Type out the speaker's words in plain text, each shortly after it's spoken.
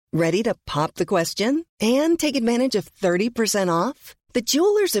Ready to pop the question and take advantage of 30% off? The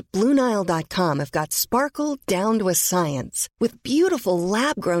jewelers at BlueNile.com have got sparkle down to a science with beautiful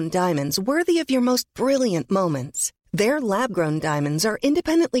lab-grown diamonds worthy of your most brilliant moments. Their lab-grown diamonds are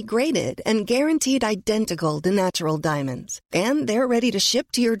independently graded and guaranteed identical to natural diamonds, and they're ready to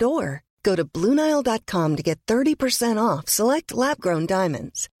ship to your door. Go to BlueNile.com to get 30% off select lab-grown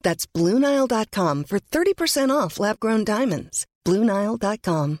diamonds. That's BlueNile.com for 30% off lab-grown diamonds.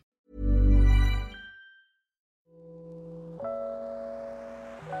 BlueNile.com.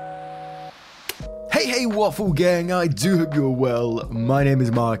 Hey Waffle Gang, I do hope you're well. My name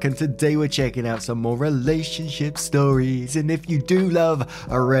is Mark and today we're checking out some more relationship stories. And if you do love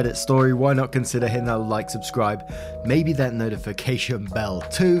a Reddit story, why not consider hitting that like, subscribe, maybe that notification bell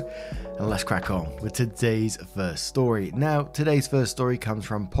too. And let's crack on with today's first story. Now, today's first story comes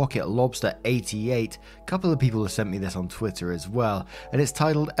from Pocket Lobster 88. A couple of people have sent me this on Twitter as well. And it's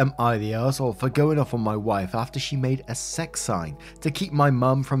titled, Am I the Arsehole for going off on my wife after she made a sex sign to keep my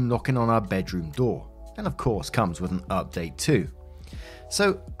mum from knocking on our bedroom door? And of course comes with an update too.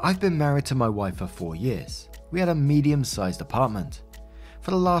 So, I've been married to my wife for 4 years. We had a medium-sized apartment.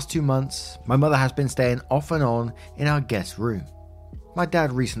 For the last 2 months, my mother has been staying off and on in our guest room. My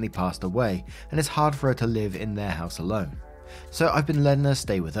dad recently passed away, and it's hard for her to live in their house alone. So I've been letting her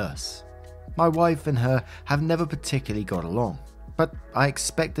stay with us. My wife and her have never particularly got along, but I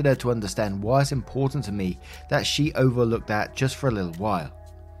expected her to understand why it's important to me that she overlooked that just for a little while.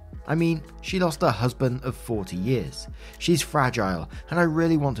 I mean, she lost her husband of 40 years. She's fragile, and I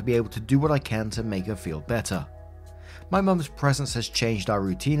really want to be able to do what I can to make her feel better. My mum's presence has changed our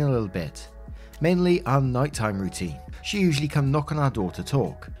routine a little bit. Mainly our nighttime routine. She usually comes knock on our door to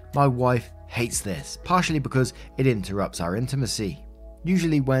talk. My wife hates this, partially because it interrupts our intimacy.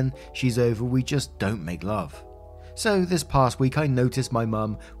 Usually when she's over, we just don't make love. So this past week I noticed my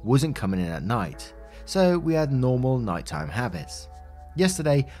mum wasn't coming in at night, so we had normal nighttime habits.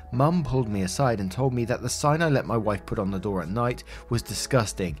 Yesterday, mum pulled me aside and told me that the sign I let my wife put on the door at night was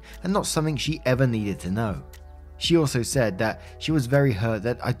disgusting and not something she ever needed to know. She also said that she was very hurt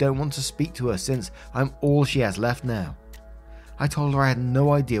that I don't want to speak to her since I'm all she has left now. I told her I had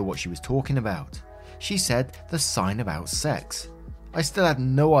no idea what she was talking about. She said the sign about sex. I still had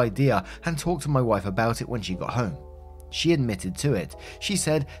no idea and talked to my wife about it when she got home. She admitted to it. She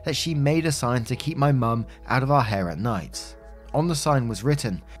said that she made a sign to keep my mum out of our hair at night. On the sign was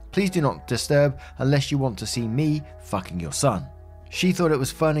written, "Please do not disturb unless you want to see me fucking your son." She thought it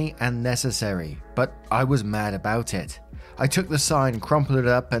was funny and necessary, but I was mad about it. I took the sign, crumpled it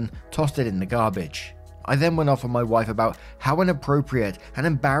up and tossed it in the garbage. I then went off on my wife about how inappropriate and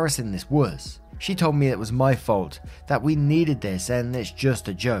embarrassing this was. She told me it was my fault, that we needed this and it's just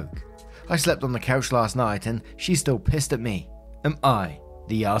a joke. I slept on the couch last night and she's still pissed at me. Am I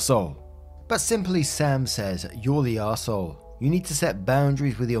the arsehole? But simply Sam says, you're the arsehole. You need to set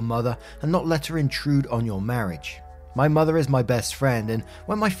boundaries with your mother and not let her intrude on your marriage. My mother is my best friend, and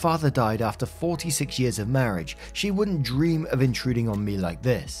when my father died after 46 years of marriage, she wouldn't dream of intruding on me like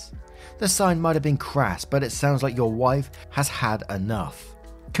this. The sign might have been crass, but it sounds like your wife has had enough.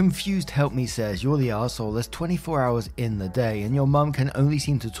 Confused Help Me says, you're the arsehole, there's 24 hours in the day, and your mum can only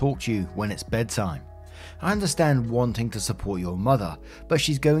seem to talk to you when it's bedtime. I understand wanting to support your mother, but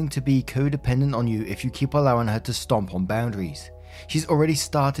she's going to be codependent on you if you keep allowing her to stomp on boundaries. She's already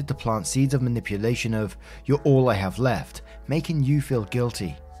started to plant seeds of manipulation of, you're all I have left, making you feel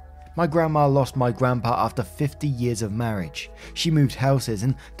guilty. My grandma lost my grandpa after 50 years of marriage. She moved houses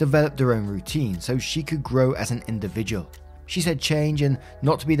and developed her own routine so she could grow as an individual. She said change and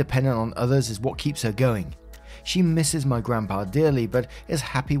not to be dependent on others is what keeps her going. She misses my grandpa dearly but is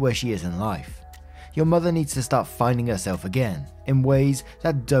happy where she is in life. Your mother needs to start finding herself again, in ways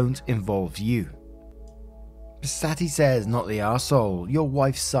that don't involve you. Sati says, not the arsehole, your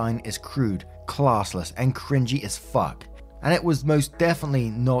wife's sign is crude, classless and cringy as fuck. And it was most definitely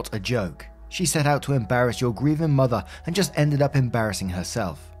not a joke. She set out to embarrass your grieving mother and just ended up embarrassing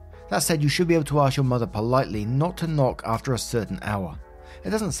herself. That said, you should be able to ask your mother politely not to knock after a certain hour. It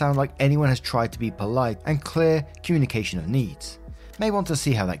doesn't sound like anyone has tried to be polite and clear communication of needs. May want to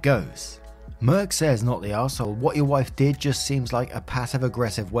see how that goes. Merck says, not the arsehole, what your wife did just seems like a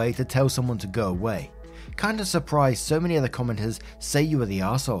passive-aggressive way to tell someone to go away. Kinda surprised so many other commenters say you are the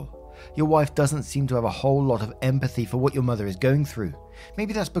arsehole. Your wife doesn't seem to have a whole lot of empathy for what your mother is going through.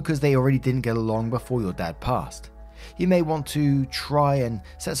 Maybe that's because they already didn't get along before your dad passed. You may want to try and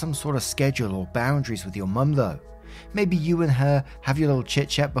set some sort of schedule or boundaries with your mum though. Maybe you and her have your little chit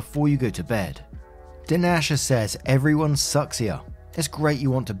chat before you go to bed. Dinasha says, everyone sucks here. It's great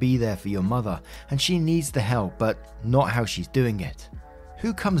you want to be there for your mother and she needs the help, but not how she's doing it.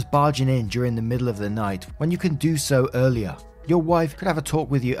 Who comes barging in during the middle of the night when you can do so earlier? Your wife could have a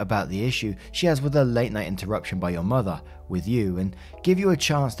talk with you about the issue she has with a late night interruption by your mother with you and give you a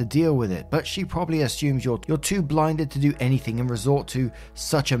chance to deal with it, but she probably assumes you're too blinded to do anything and resort to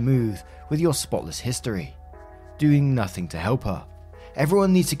such a move with your spotless history, doing nothing to help her.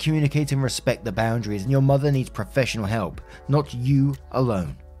 Everyone needs to communicate and respect the boundaries, and your mother needs professional help, not you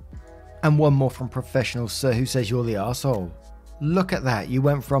alone. And one more from Professional Sir, who says you're the arsehole. Look at that, you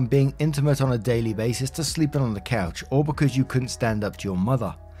went from being intimate on a daily basis to sleeping on the couch, all because you couldn't stand up to your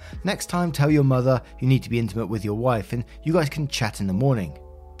mother. Next time, tell your mother you need to be intimate with your wife and you guys can chat in the morning.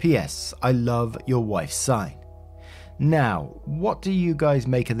 P.S. I love your wife's sign. Now, what do you guys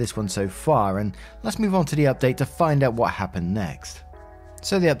make of this one so far? And let's move on to the update to find out what happened next.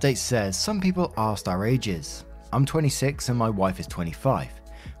 So the update says, some people asked our ages. I'm 26 and my wife is 25.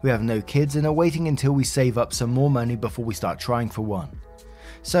 We have no kids and are waiting until we save up some more money before we start trying for one.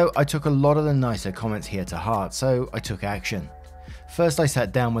 So I took a lot of the nicer comments here to heart, so I took action. First I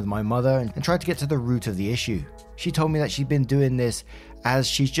sat down with my mother and tried to get to the root of the issue. She told me that she'd been doing this as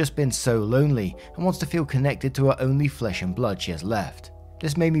she's just been so lonely and wants to feel connected to her only flesh and blood she has left.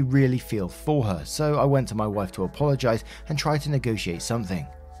 This made me really feel for her, so I went to my wife to apologize and try to negotiate something.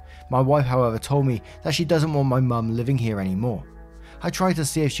 My wife, however, told me that she doesn't want my mum living here anymore. I tried to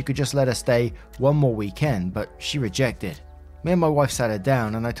see if she could just let her stay one more weekend, but she rejected. Me and my wife sat her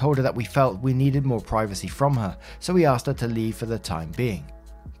down and I told her that we felt we needed more privacy from her, so we asked her to leave for the time being.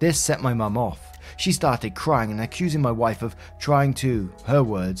 This set my mum off. She started crying and accusing my wife of trying to, her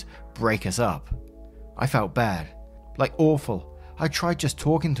words, break us up. I felt bad, like awful. I tried just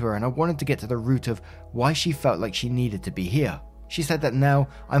talking to her and I wanted to get to the root of why she felt like she needed to be here. She said that now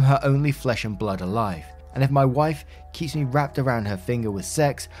I'm her only flesh and blood alive, and if my wife keeps me wrapped around her finger with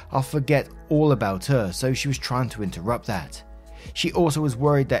sex, I'll forget all about her, so she was trying to interrupt that. She also was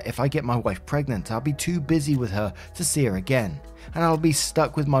worried that if I get my wife pregnant, I'll be too busy with her to see her again, and I'll be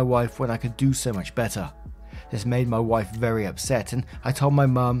stuck with my wife when I could do so much better. This made my wife very upset, and I told my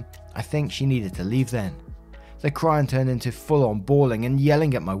mum I think she needed to leave then. The crying turned into full-on bawling and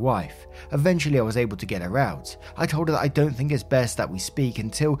yelling at my wife. Eventually I was able to get her out. I told her that I don't think it's best that we speak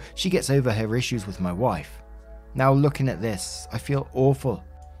until she gets over her issues with my wife. Now looking at this, I feel awful.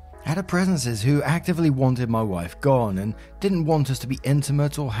 I had a presences who actively wanted my wife gone and didn't want us to be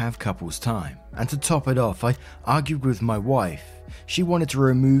intimate or have couples time. And to top it off, I argued with my wife. She wanted to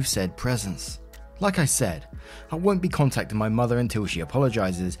remove said presence. Like I said, I won't be contacting my mother until she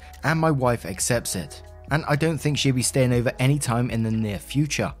apologizes and my wife accepts it. And I don't think she'll be staying over any time in the near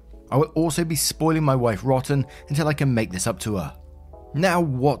future. I will also be spoiling my wife rotten until I can make this up to her. Now,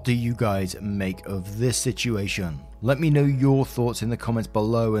 what do you guys make of this situation? Let me know your thoughts in the comments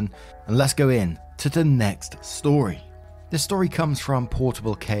below and let's go in to the next story. This story comes from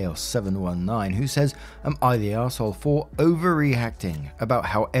Portable Chaos 719, who says, am I the arsehole for overreacting about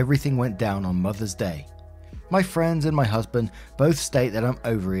how everything went down on Mother's Day? My friends and my husband both state that I'm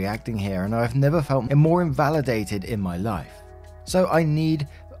overreacting here and I've never felt more invalidated in my life. So I need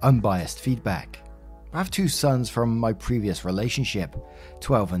unbiased feedback. I have 2 sons from my previous relationship,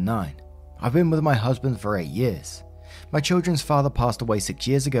 12 and 9. I've been with my husband for 8 years. My children's father passed away 6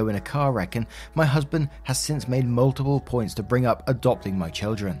 years ago in a car wreck and my husband has since made multiple points to bring up adopting my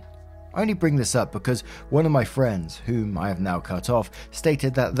children. I only bring this up because one of my friends, whom I have now cut off,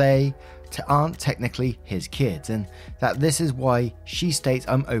 stated that they aren't technically his kids and that this is why she states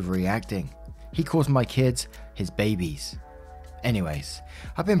I'm overreacting. He calls my kids his babies. Anyways,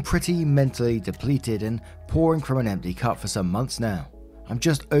 I've been pretty mentally depleted and pouring from an empty cup for some months now. I'm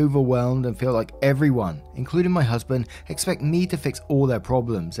just overwhelmed and feel like everyone, including my husband, expect me to fix all their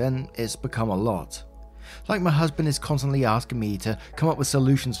problems and it's become a lot. Like my husband is constantly asking me to come up with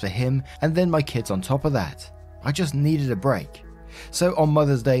solutions for him and then my kids on top of that. I just needed a break. So on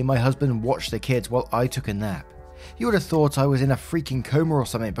Mother's Day, my husband watched the kids while I took a nap. You would have thought I was in a freaking coma or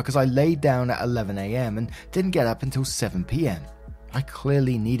something because I laid down at 11 AM and didn't get up until 7 PM. I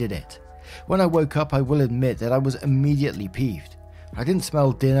clearly needed it. When I woke up, I will admit that I was immediately peeved. I didn't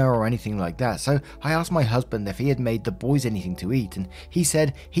smell dinner or anything like that, so I asked my husband if he had made the boys anything to eat, and he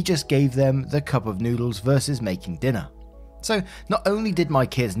said he just gave them the cup of noodles versus making dinner. So not only did my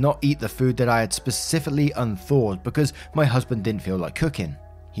kids not eat the food that I had specifically unthawed because my husband didn't feel like cooking,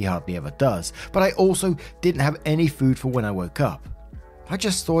 he hardly ever does, but I also didn't have any food for when I woke up. I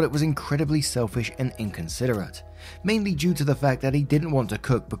just thought it was incredibly selfish and inconsiderate, mainly due to the fact that he didn't want to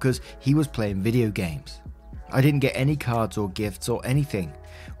cook because he was playing video games. I didn't get any cards or gifts or anything.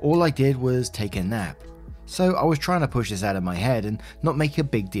 All I did was take a nap. So I was trying to push this out of my head and not make a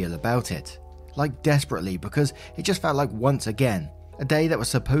big deal about it. Like desperately, because it just felt like once again, A day that was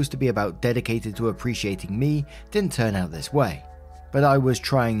supposed to be about dedicated to appreciating me didn't turn out this way, but I was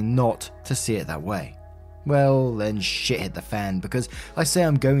trying not to see it that way. Well, then shit hit the fan because I say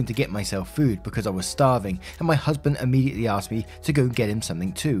I'm going to get myself food because I was starving, and my husband immediately asked me to go get him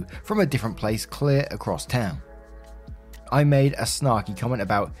something too from a different place clear across town. I made a snarky comment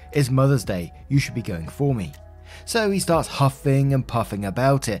about, "It's Mother's Day, you should be going for me." So he starts huffing and puffing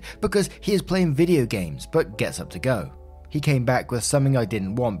about it because he is playing video games but gets up to go. He came back with something I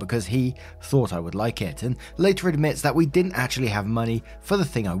didn't want because he thought I would like it, and later admits that we didn't actually have money for the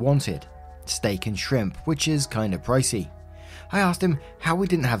thing I wanted. Steak and shrimp, which is kind of pricey. I asked him how we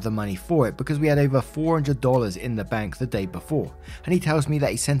didn't have the money for it because we had over $400 in the bank the day before, and he tells me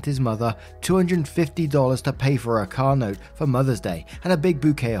that he sent his mother $250 to pay for a car note for Mother's Day and a big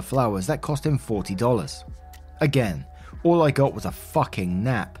bouquet of flowers that cost him $40. Again, all I got was a fucking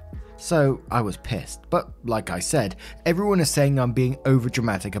nap. So I was pissed, but like I said, everyone is saying I'm being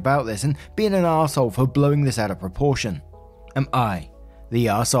overdramatic about this and being an arsehole for blowing this out of proportion. Am I the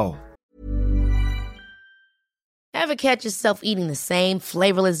arsehole? Ever catch yourself eating the same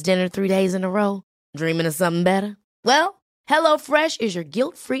flavorless dinner 3 days in a row? Dreaming of something better? Well, HelloFresh is your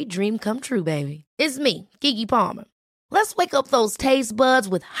guilt-free dream come true, baby. It's me, Keke Palmer. Let's wake up those taste buds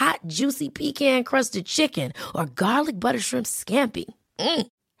with hot, juicy pecan-crusted chicken or garlic butter shrimp scampi.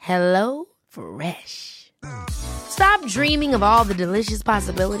 Hello Fresh. Stop dreaming of all the delicious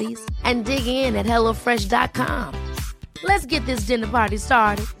possibilities and dig in at HelloFresh.com. Let's get this dinner party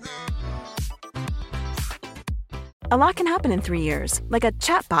started. A lot can happen in 3 years, like a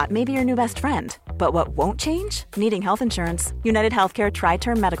chatbot may be your new best friend. But what won't change? Needing health insurance. United Healthcare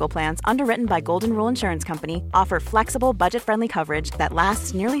Tri-Term Medical Plans, underwritten by Golden Rule Insurance Company, offer flexible, budget-friendly coverage that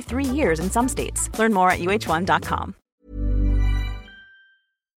lasts nearly 3 years in some states. Learn more at UH1.com.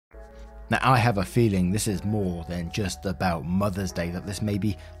 Now, I have a feeling this is more than just about Mother's Day, that this may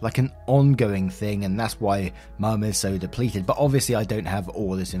be like an ongoing thing, and that's why Mum is so depleted. But obviously I don't have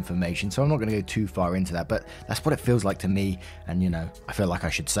all this information, so I'm not going to go too far into that, but that's what it feels like to me, and I feel like I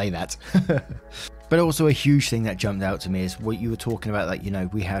should say that. But also a huge thing that jumped out to me is what you were talking about,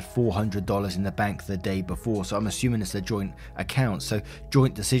 that, we had $400 in the bank the day before, so I'm assuming it's a joint account, so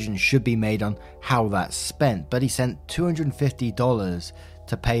joint decisions should be made on how that's spent. But he sent $250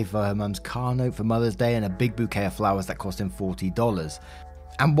 to pay for her mum's car note for Mother's Day and a big bouquet of flowers that cost him $40.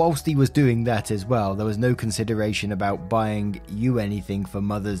 And whilst he was doing that as well, there was no consideration about buying you anything for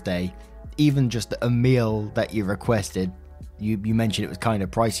Mother's Day, even just a meal that you requested. You mentioned it was kind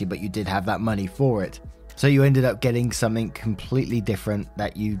of pricey, but you did have that money for it. So you ended up getting something completely different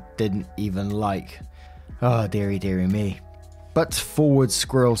that you didn't even like. Oh, dearie me. But Forward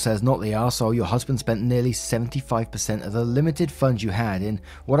Squirrel says, not the arsehole, your husband spent nearly 75% of the limited funds you had in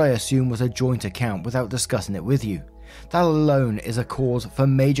what I assume was a joint account without discussing it with you. That alone is a cause for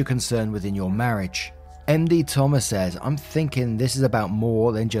major concern within your marriage. MD Thomas says, I'm thinking this is about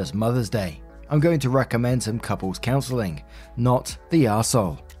more than just Mother's Day. I'm going to recommend some couples counselling, not the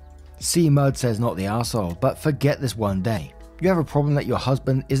arsehole. C Mud says, not the arsehole, but forget this one day. You have a problem that your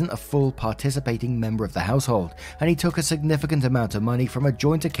husband isn't a full participating member of the household, and he took a significant amount of money from a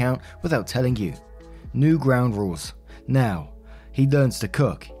joint account without telling you. New ground rules. Now, he learns to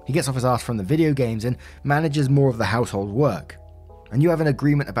cook, he gets off his ass from the video games and manages more of the household work. And you have an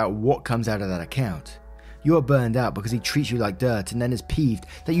agreement about what comes out of that account. You are burned out because he treats you like dirt and then is peeved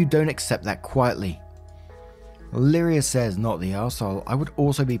that you don't accept that quietly. Lyria says, not the arsehole. I would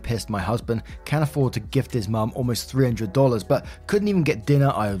also be pissed my husband can't afford to gift his mum almost $300 but couldn't even get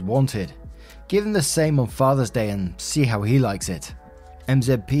dinner I had wanted. Give him the same on Father's Day and see how he likes it.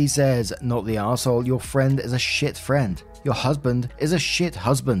 MZP says, not the arsehole. Your friend is a shit friend. Your husband is a shit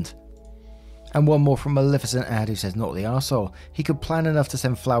husband. And one more from Maleficent Ad who says, not the arsehole. He could plan enough to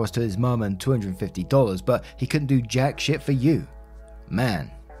send flowers to his mum and $250, but he couldn't do jack shit for you.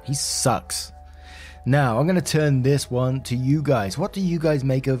 Man, he sucks. Now, I'm going to turn this one to you guys. What do you guys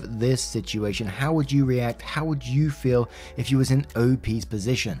make of this situation? How would you react? How would you feel if you was in OP's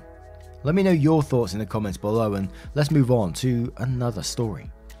position? Let me know your thoughts in the comments below, and let's move on to another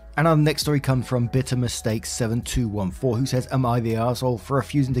story. And our next story comes from Bitter Mistake 7214, who says, am I the arsehole for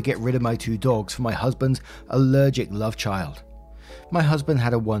refusing to get rid of my 2 dogs for my husband's allergic love child? My husband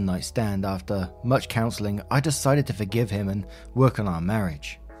had a one-night stand. After much counselling, I decided to forgive him and work on our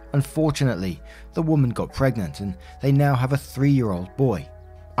marriage. Unfortunately, the woman got pregnant and they now have a 3-year-old boy.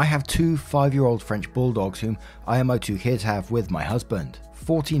 I have 2 5-year-old French bulldogs whom I and my 2 kids have with my husband,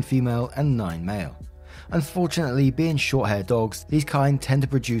 14 female and 9 male. Unfortunately, being short-haired dogs, these kind tend to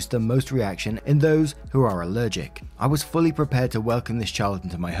produce the most reaction in those who are allergic. I was fully prepared to welcome this child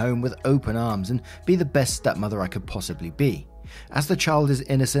into my home with open arms and be the best stepmother I could possibly be. as the child is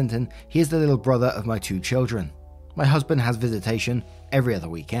innocent and he is the little brother of my 2 children. My husband has visitation every other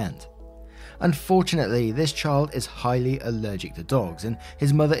weekend. Unfortunately, this child is highly allergic to dogs, and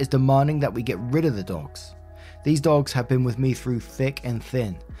his mother is demanding that we get rid of the dogs. These dogs have been with me through thick and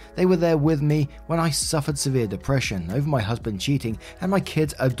thin. They were there with me when I suffered severe depression over my husband cheating, and my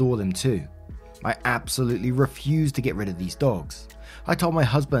kids adore them too. I absolutely refuse to get rid of these dogs. I told my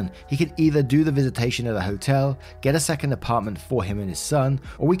husband he could either do the visitation at a hotel, get a second apartment for him and his son,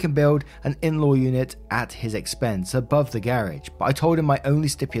 or we can build an in-law unit at his expense above the garage. But I told him my only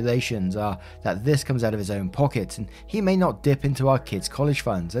stipulations are that this comes out of his own pocket and he may not dip into our kids' college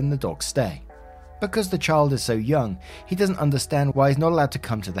funds and the dogs stay. Because the child is so young, he doesn't understand why he's not allowed to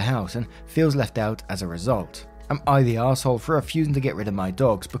come to the house and feels left out as a result. Am I the arsehole for refusing to get rid of my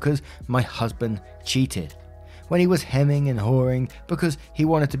dogs because my husband cheated? When he was hemming and hawing because he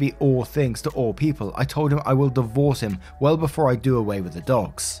wanted to be all things to all people, I told him I will divorce him well before I do away with the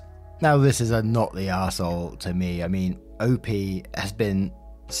dogs. Now this is a not the arsehole to me. I mean, OP has been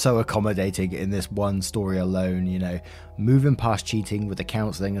so accommodating in this one story alone, moving past cheating with the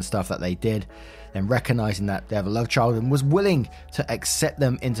counselling and stuff that they did, then recognising that they have a love child and was willing to accept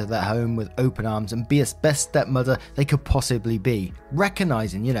them into their home with open arms and be as best stepmother they could possibly be.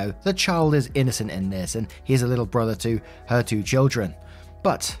 Recognising, the child is innocent in this and he is a little brother to her 2 children.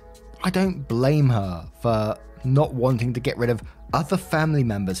 But I don't blame her for not wanting to get rid of other family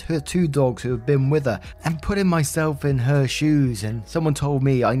members, her 2 dogs who have been with her, and putting myself in her shoes and someone told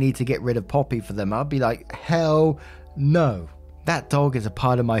me I need to get rid of Poppy for them, I'd be like, hell no. That dog is a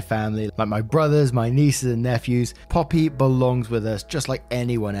part of my family, like my brothers, my nieces and nephews. Poppy belongs with us just like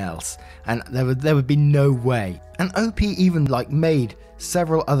anyone else, and there would be no way. And OP even made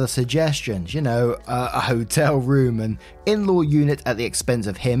several other suggestions, a hotel room and in-law unit at the expense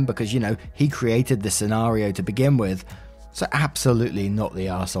of him because, he created this scenario to begin with. So absolutely not the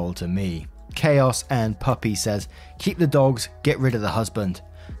arsehole to me. Chaos and Puppy says, keep the dogs, get rid of the husband.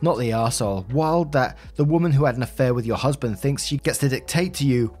 Not the arsehole. Wild that the woman who had an affair with your husband thinks she gets to dictate to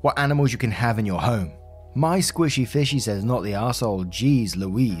you what animals you can have in your home. My Squishy Fishy says, not the arsehole. Geez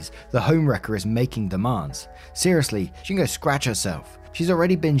Louise, the homewrecker is making demands. Seriously, she can go scratch herself. She's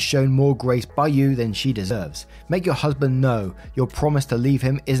already been shown more grace by you than she deserves. Make your husband know your promise to leave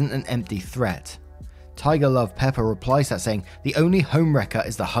him isn't an empty threat. Tiger Love Pepper replies that saying, the only homewrecker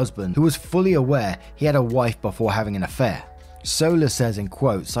is the husband who was fully aware he had a wife before having an affair. Solar says in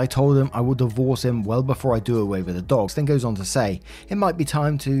quotes, I told him I will divorce him well before I do away with the dogs, then goes on to say, it might be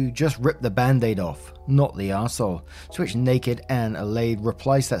time to just rip the band-aid off, not the arsehole. To which Naked and Alade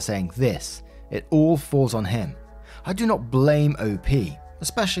replies that saying this, it all falls on him. I do not blame OP,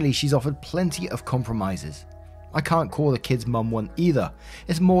 especially she's offered plenty of compromises. I can't call the kid's mum one either.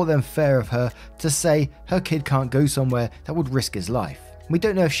 It's more than fair of her to say her kid can't go somewhere that would risk his life. We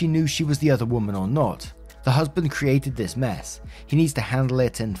don't know if she knew she was the other woman or not. The husband created this mess. He needs to handle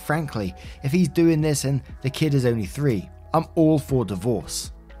it, and frankly, if he's doing this and the kid is only 3, I'm all for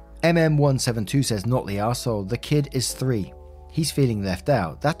divorce. MM172 says, not the arsehole, the kid is 3. He's feeling left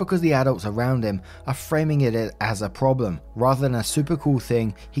out. That's because the adults around him are framing it as a problem, rather than a super cool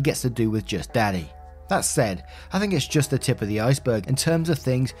thing he gets to do with just daddy. That said, I think it's just the tip of the iceberg in terms of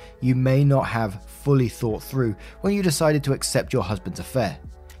things you may not have fully thought through when you decided to accept your husband's affair.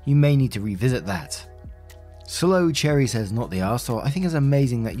 You may need to revisit that. Slow Cherry says, not the arsehole. I think it's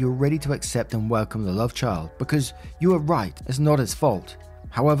amazing that you're ready to accept and welcome the love child, because you are right, it's not his fault.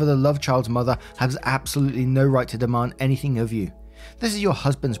 However, the love child's mother has absolutely no right to demand anything of you. This is your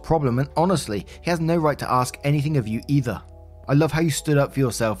husband's problem, and honestly, he has no right to ask anything of you either. I love how you stood up for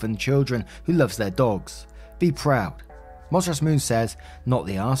yourself and children who loves their dogs. Be proud. Monstrous Moon says, not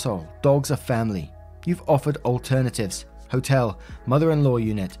the arsehole. Dogs are family. You've offered alternatives. Hotel, mother-in-law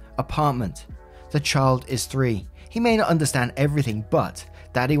unit, apartment. The child is 3. He may not understand everything, but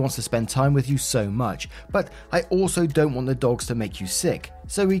daddy wants to spend time with you so much. But I also don't want the dogs to make you sick,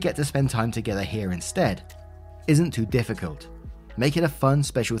 so we get to spend time together here instead. Isn't too difficult. Make it a fun,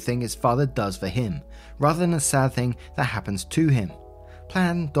 special thing his father does for him, rather than a sad thing that happens to him.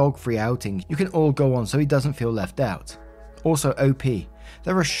 Plan dog-free outings you can all go on so he doesn't feel left out. Also OP,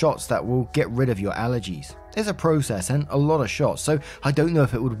 there are shots that will get rid of your allergies. There's a process and a lot of shots, so I don't know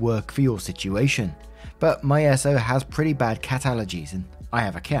if it would work for your situation. But my SO has pretty bad cat allergies, and I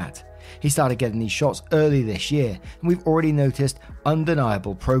have a cat. He started getting these shots early this year, and we've already noticed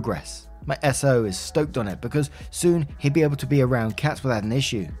undeniable progress. My SO is stoked on it because soon he'll be able to be around cats without an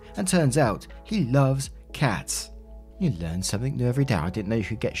issue, and turns out he loves cats. You learn something new every day. I didn't know you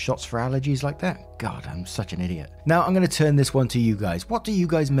could get shots for allergies like that. God, I'm such an idiot. Now I'm going to turn this one to you guys. What do you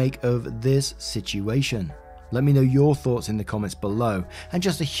guys make of this situation? Let me know your thoughts in the comments below. And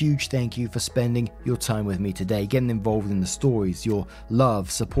just a huge thank you for spending your time with me today, getting involved in the stories. Your love,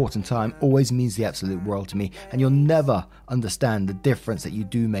 support and time always means the absolute world to me, and you'll never understand the difference that you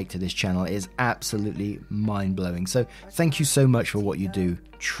do make to this channel. It is absolutely mind-blowing. So thank you so much for what you do,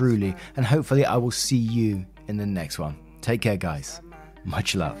 truly, and hopefully I will see you in the next one. Take care, guys.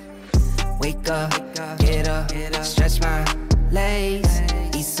 Much love. Wake up, get up, stretch my legs,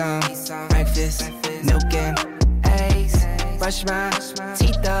 eat some breakfast, milk and eggs, brush my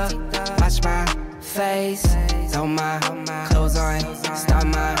teeth up, wash my face, throw my clothes on, start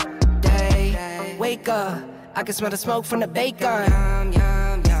my day. Wake up, I can smell the smoke from the bacon.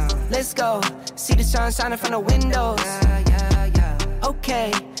 Let's go, see the sun shining from the windows.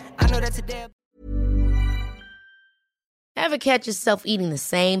 Okay, I know that today. Ever catch yourself eating the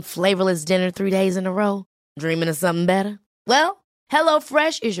same flavorless dinner 3 days in a row? Dreaming of something better? Well,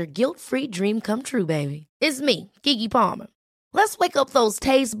 HelloFresh is your guilt-free dream come true, baby. It's me, Keke Palmer. Let's wake up those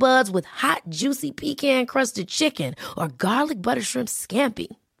taste buds with hot, juicy pecan-crusted chicken or garlic butter shrimp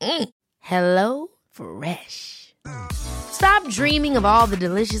scampi. Hello Fresh. Stop dreaming of all the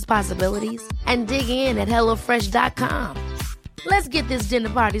delicious possibilities and dig in at HelloFresh.com. Let's get this dinner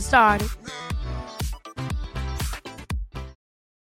party started.